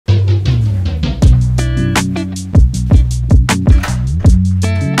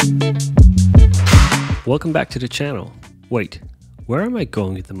Welcome back to the channel. Wait, where am I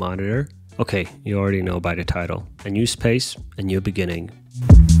going with the monitor? Okay, you already know by the title. A new space, a new beginning.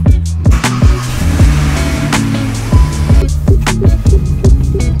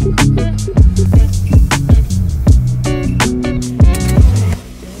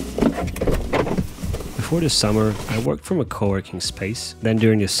 Before the summer, I worked from a co-working space. Then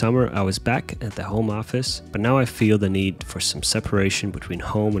during the summer, I was back at the home office, but now I feel the need for some separation between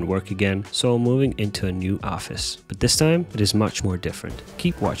home and work again, so I'm moving into a new office. But this time, it is much more different.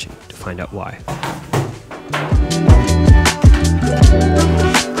 Keep watching to find out why.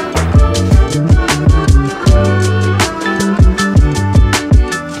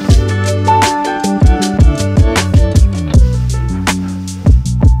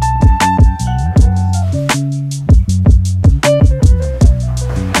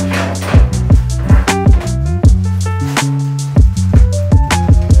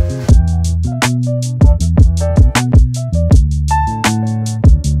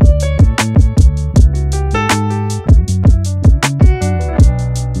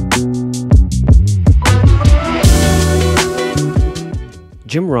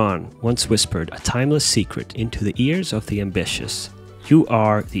 Jim Rohn once whispered a timeless secret into the ears of the ambitious. You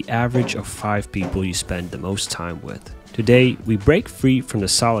are the average of 5 people you spend the most time with. Today, we break free from the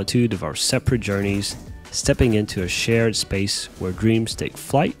solitude of our separate journeys, stepping into a shared space where dreams take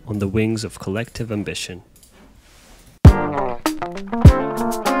flight on the wings of collective ambition.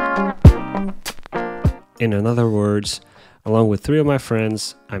 In other words, along with 3 of my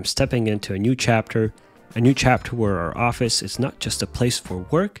friends, I'm stepping into a new chapter where our office is not just a place for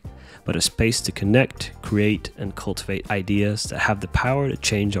work, but a space to connect, create, and cultivate ideas that have the power to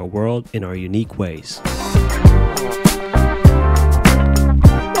change our world in our unique ways.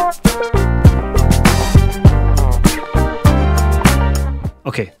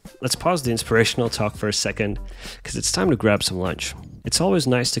 Okay, let's pause the inspirational talk for a second, because it's time to grab some lunch. It's always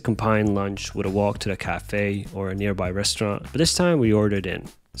nice to combine lunch with a walk to the cafe or a nearby restaurant, but this time we ordered in.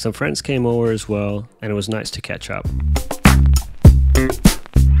 Some friends came over as well, and it was nice to catch up.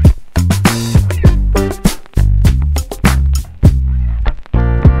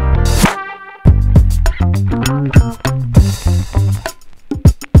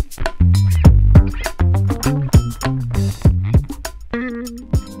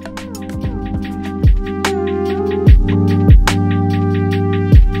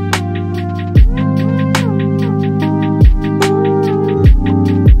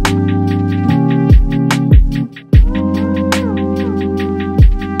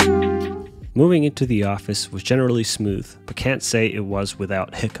 Moving into the office was generally smooth, but can't say it was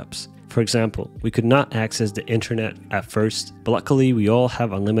without hiccups. For example, we could not access the internet at first, but luckily we all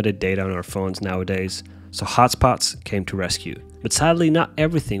have unlimited data on our phones nowadays, so hotspots came to rescue. But sadly, not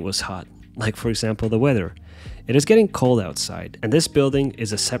everything was hot, like for example the weather. It is getting cold outside, and this building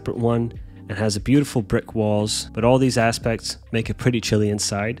is a separate one and has beautiful brick walls, but all these aspects make it pretty chilly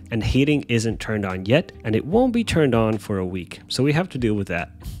inside, and heating isn't turned on yet, and it won't be turned on for a week, so we have to deal with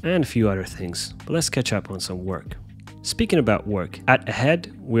that, and a few other things. But let's catch up on some work. Speaking about work, at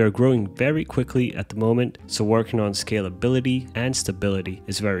Ahead, we are growing very quickly at the moment, so working on scalability and stability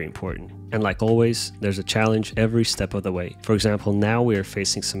is very important. And like always, there's a challenge every step of the way. For example, now we are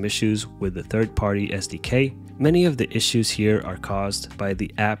facing some issues with the third-party SDK. Many of the issues here are caused by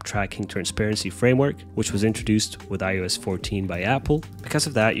the App Tracking Transparency Framework, which was introduced with iOS 14 by Apple. Because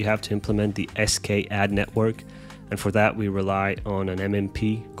of that, you have to implement the SK ad network, and for that we rely on an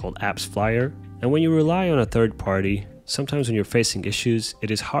MMP called Apps Flyer. And when you rely on a third party, sometimes when you're facing issues, it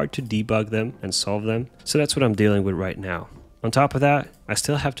is hard to debug them and solve them. So that's what I'm dealing with right now. On top of that, I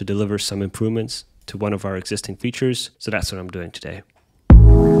still have to deliver some improvements to one of our existing features, so that's what I'm doing today.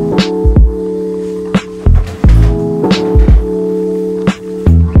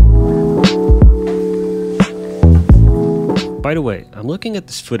 By the way, I'm looking at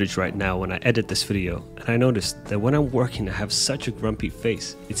this footage right now when I edit this video, and I noticed that when I'm working I have such a grumpy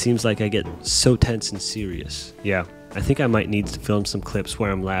face. It seems like I get so tense and serious. Yeah, I think I might need to film some clips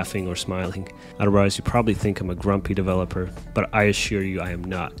where I'm laughing or smiling. Otherwise you probably think I'm a grumpy developer, but I assure you I am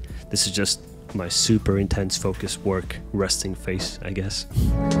not. This is just my super intense focused work resting face, I guess.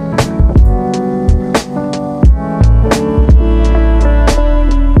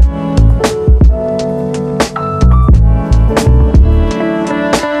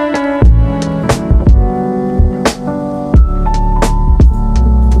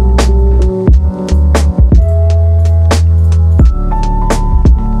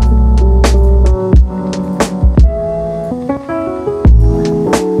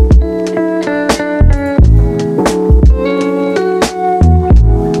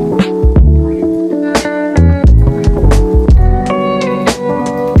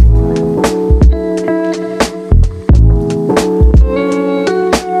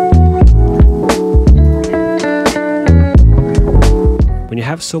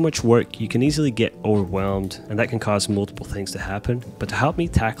 have so much work, you can easily get overwhelmed, and that can cause multiple things to happen. But to help me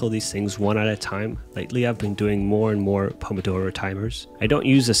tackle these things one at a time, lately I've been doing more and more Pomodoro timers. I don't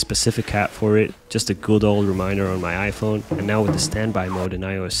use a specific app for it, just a good old reminder on my iPhone, and now with the standby mode in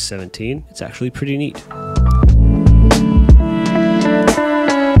iOS 17, it's actually pretty neat.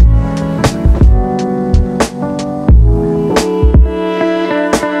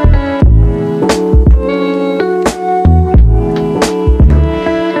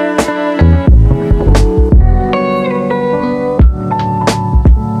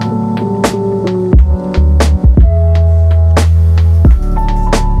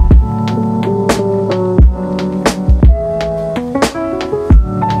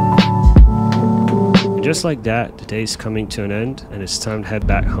 Just like that, the day's coming to an end and it's time to head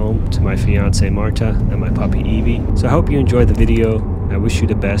back home to my fiance Marta and my puppy Evie. So I hope you enjoyed the video, I wish you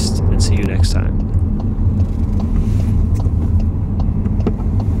the best and see you next time.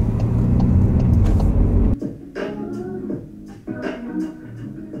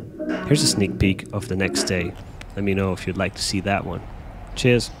 Here's a sneak peek of the next day. Let me know if you'd like to see that one.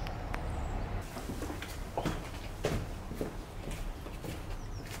 Cheers!